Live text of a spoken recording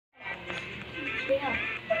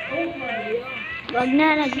Wag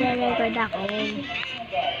na, nagre-record ako.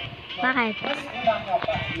 Bakit?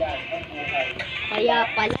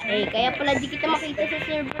 Kaya pala di kita makita sa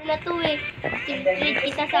server na to eh. Treat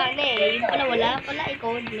kita sana eh. Yun pala wala pala.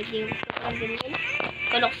 Ikaw, naging gusto ko lang ganyan.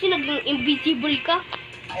 Kala kasi naging invisible ka.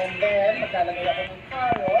 And then, maglalagay ako ng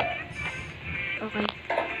carrots. Okay.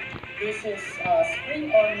 This is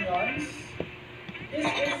spring onions. This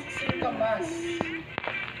is singkamas.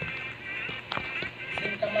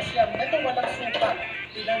 Singkamas yan. Ito walang suka.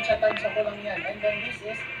 Tinansya-tansya ko lang yan. And then this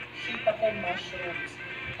is shiitake mushrooms.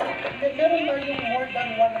 Meron na yung more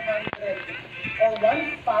than 100 or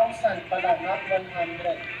 1,000 pala, not 100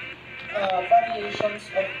 variations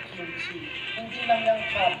of kimchi. Hindi lang yung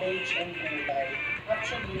cabbage and gulay.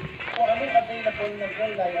 Actually, kung anong available na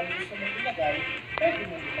gulay ang gusto mong ilagay, pwede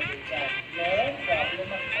mong ilagay dyan. No problem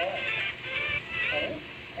at all. Okay?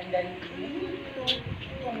 And then you need to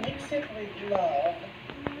mix it with love.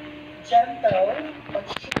 Gentle, but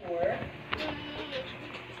sure.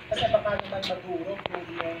 Kasi baka naman madurog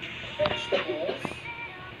yung vegetables.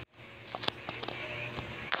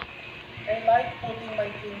 I like putting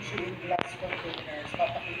my kimchi in glass containers.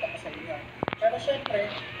 Papakita ko sa inyo. Pero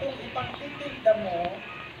syempre, kung ipang-titinda mo,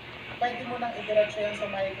 pwede mo nang idiretso yan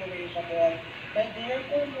sa microwavable. My dear,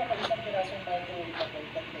 kung mo ka isang pirasong microwavable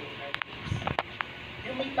container, please.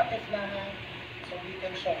 Yung may takip na ha, so we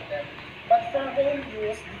can show them. But for home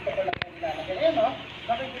use, dito ko lang yung ilalagay. Ayan o,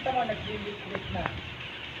 makikita mo, nag-liquid na.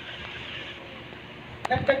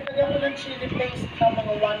 Nagdagdagan mo ng chili paste na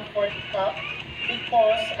mga 1/4 cup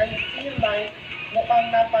because I feel like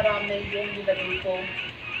mukhang naparami yung nilagay kong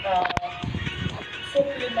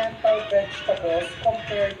supplemental vegetables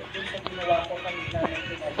compared dun sa ginawa ko kanina ng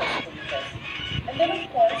tomatoes content. And then of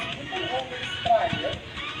course, you can always try it.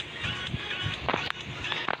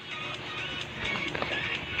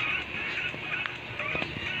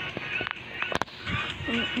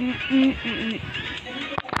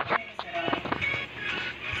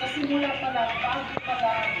 Sa simula pa lang, bago pa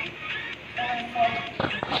lang, ang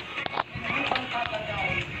tatagaw,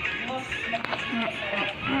 mas masarap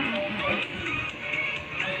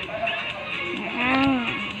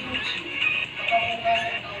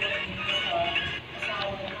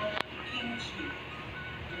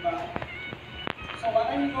So what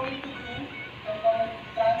I'm going to do, I'm going to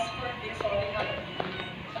transfer this, sorry ha,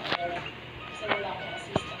 kasi wala akong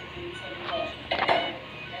assistant dito sa likod.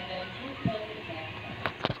 And then you put it back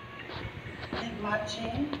with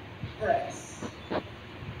matching press.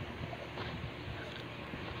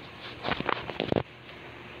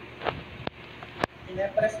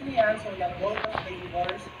 Pine-press mo yan so that all the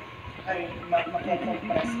flavors ay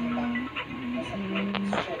mag-compress nila.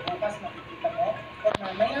 So bukas makikita mo, or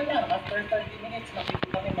mamaya na, after 30 minutes,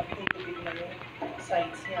 makikita mo magtutubig na yung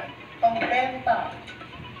sides niya. Pangbenta,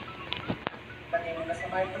 lagay mo na sa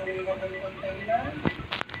microwavable container,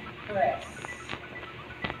 press.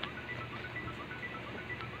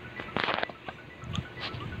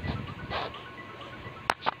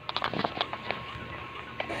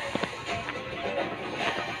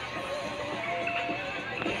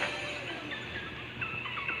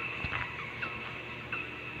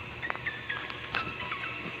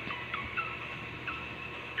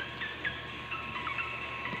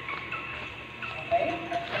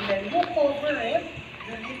 And then you cover it,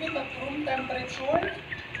 you leave it at room temperature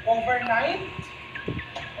overnight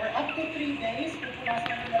or up to 3 days. Pupunasan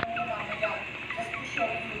nyo lang mo mamaya just to show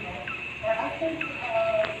you, no? Or after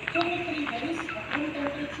 2 to 3 days at room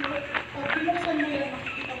temperature, pag binuksan mo yan,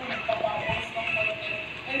 makikita mo nagpabawas ng malaki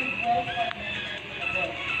and well fermented na well.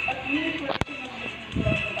 But me personally, hindi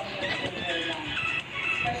ko lang lang.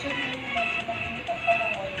 Especially when medyo makinit ang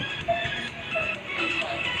panahon, mabilis yung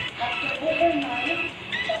fermentation. After overnight,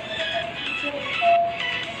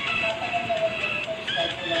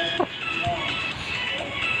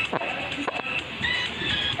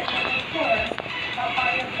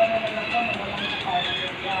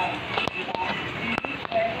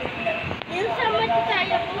 Yung sama sa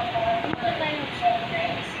saya ko.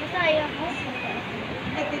 Masaya ko.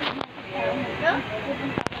 No?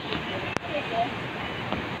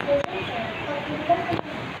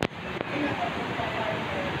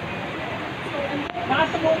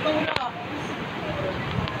 Nakasumukaw na.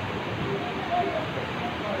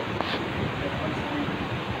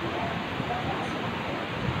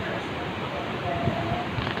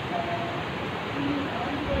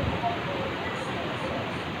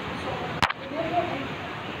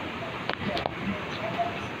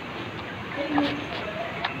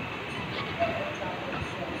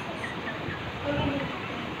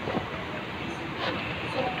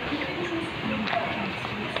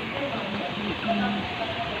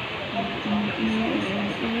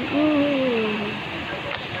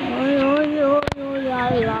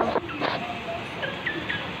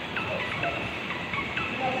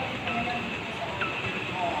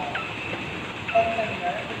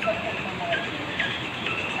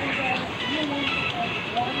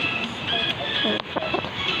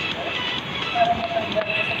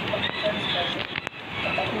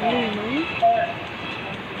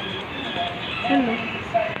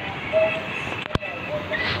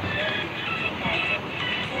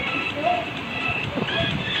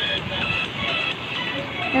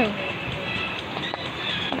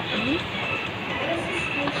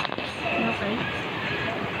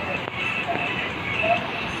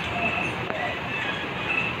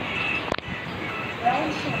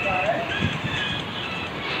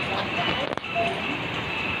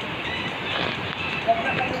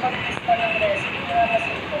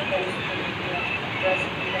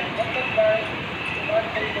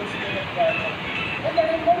 Taylor Spirit Garden. And then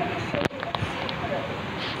I'm going to show you a secret.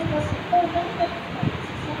 Because for them that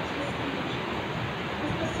it's such a stage.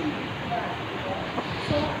 It's the secret plan.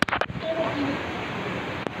 So, pero hindi.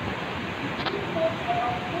 If you look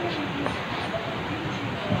around all of these things that I'm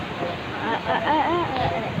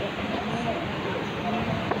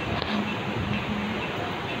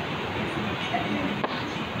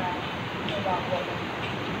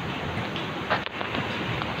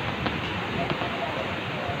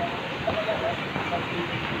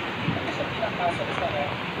teaching sa pinapasok sa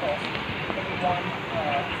cross, one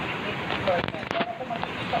department. Para kung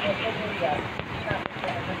makikita ko po yan,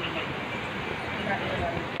 pinakita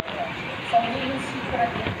namin ito. So, yun yung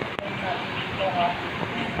secret yung natin ito ha.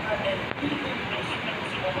 And then, people use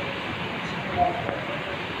things for teaching water.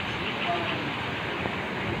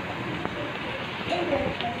 And then,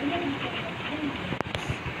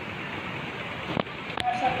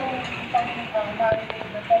 sa itong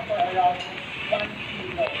pang-marinate na ito for around 1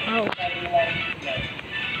 kilo. Oh. Every 1 kilo.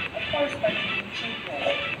 Of course, magiging cheap yun.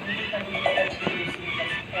 Hindi ka limited to using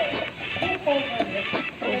just oil. You cover it, and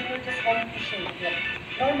then you're just going to shake it.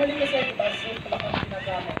 Normally kasi, diba, ziplock ang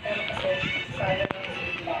ginagamit. Pero kasi, sayang ng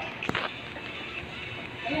ziplock.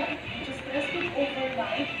 Ayan, you just rest it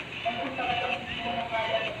overnight. And kung talagang hindi mo na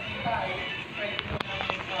kaya itay, pwede mo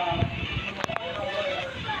namin mga 1 hour or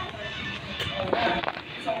 30 minutes.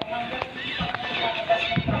 So, hanggang hindi pa kayo lalabas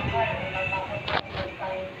ng bahay, nalalaman tayo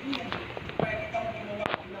tayo din, pwede kang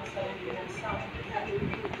gumawa ng sarili ng selection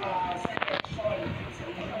sa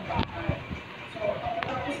inyong bahay. So,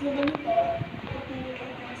 pagkatapos naman ito, tutulong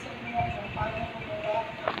ko sa inyo kung paano gumawa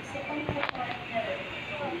ng isa pang partner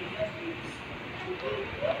ng reviews.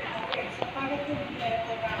 Okay, so para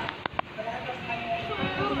kumpleto na, lahat ng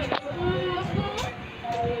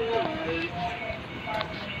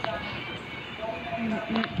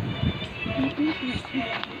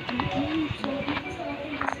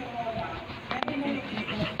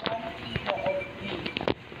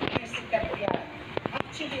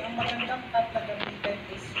Actually, ang magandang cut na gamitin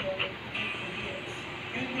is yung ingredients.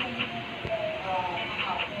 Yun yung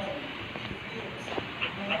kahapon. Ingredients.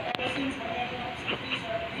 Pero since mayroon ako sa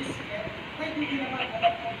freezer, biscuit, pwede din naman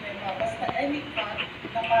walang problema. Basta any cut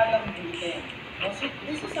na malambutin. So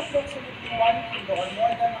this is approximately 1 kilo or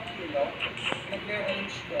more than a kilo.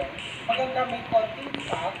 Nag-range doon. Maganda may konting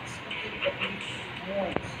fats to keep the beef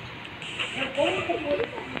moist. You're going to put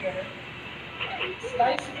here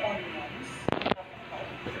sliced onions.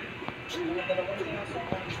 Mga dalawang sinasok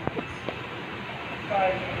onions.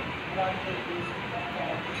 Garlic, 1 tablespoon of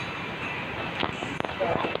garlic.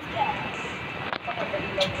 Pakadali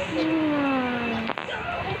lang po yun.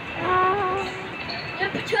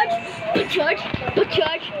 Pa-charge.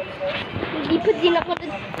 Hindi pa din ako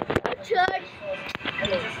pa-charge.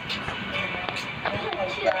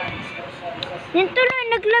 Yan tuloy,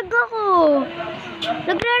 naglag ako.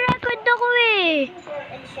 Nagra-record ako eh.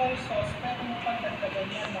 And soy sauce, pwede mo pang dagdagan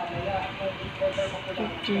yan mamaya. Order mo ko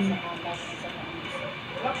lang sa mga sa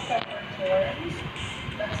black pepper corns.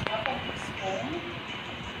 That's half a teaspoon.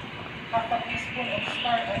 Half a teaspoon of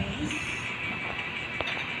star anise.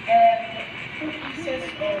 And 2 pieces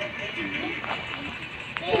of 3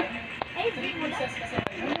 pieces kasi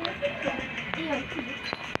may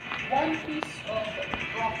 1 piece of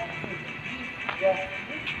broccoli, beef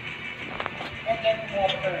broccoli, and then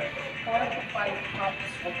water, 4 to 5 cups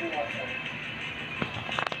of water.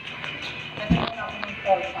 Ganyan mo na ako ng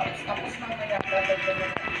 4 cups. Tapos mamaya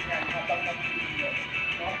dadagdagan natin yan habang nag-video.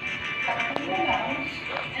 No? Takpan mo lang,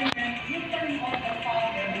 and then you turn on the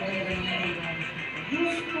fire.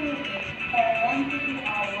 Use to it for 1 to 2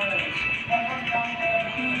 hours.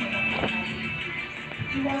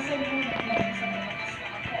 Iwasan mo na lang sa malakas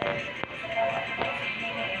na apoy. So, para iwasan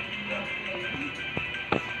mo na yung flame.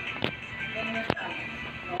 Ganyan lang.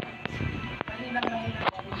 No? Mahina lang.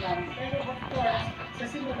 Pero of course, sa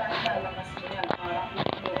simula ilalakas mo yan para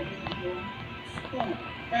i-flow yung stew.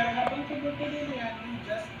 Pero habang tuloy-tuloy yan, you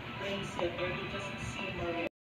just braise it or you just simmer it.